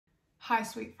Hi,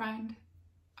 sweet friend.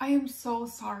 I am so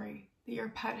sorry that your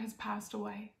pet has passed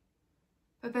away,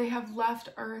 that they have left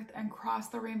Earth and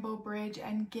crossed the Rainbow Bridge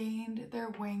and gained their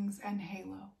wings and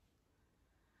halo.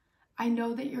 I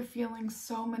know that you're feeling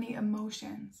so many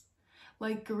emotions,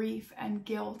 like grief and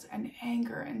guilt and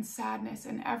anger and sadness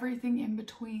and everything in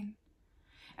between.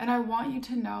 And I want you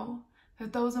to know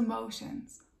that those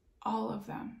emotions, all of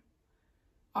them,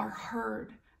 are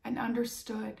heard and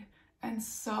understood and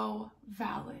so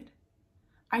valid.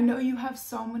 I know you have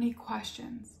so many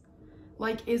questions,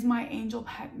 like, is my angel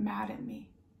pet mad at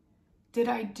me? Did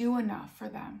I do enough for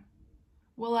them?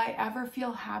 Will I ever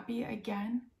feel happy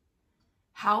again?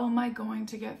 How am I going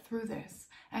to get through this,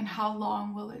 and how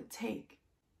long will it take?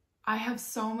 I have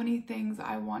so many things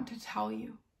I want to tell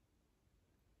you,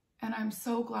 and I'm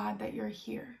so glad that you're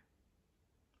here.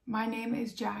 My name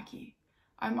is Jackie.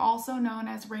 I'm also known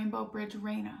as Rainbow Bridge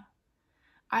Raina.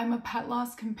 I'm a pet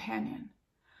loss companion,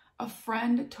 a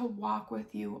friend to walk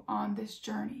with you on this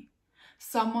journey,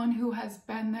 someone who has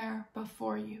been there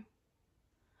before you,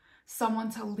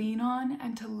 someone to lean on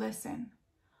and to listen,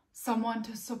 someone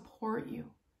to support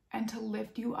you and to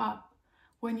lift you up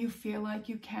when you feel like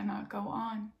you cannot go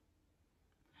on.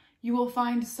 You will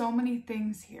find so many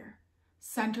things here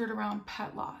centered around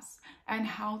pet loss and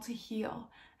how to heal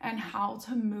and how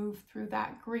to move through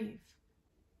that grief.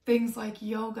 Things like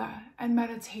yoga and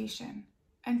meditation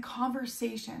and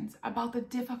conversations about the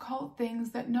difficult things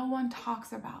that no one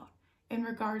talks about in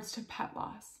regards to pet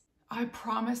loss. I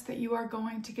promise that you are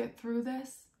going to get through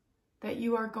this, that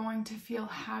you are going to feel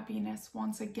happiness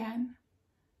once again,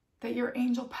 that your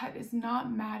angel pet is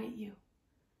not mad at you,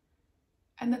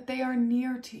 and that they are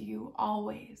near to you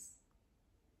always.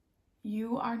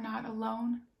 You are not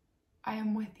alone. I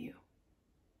am with you.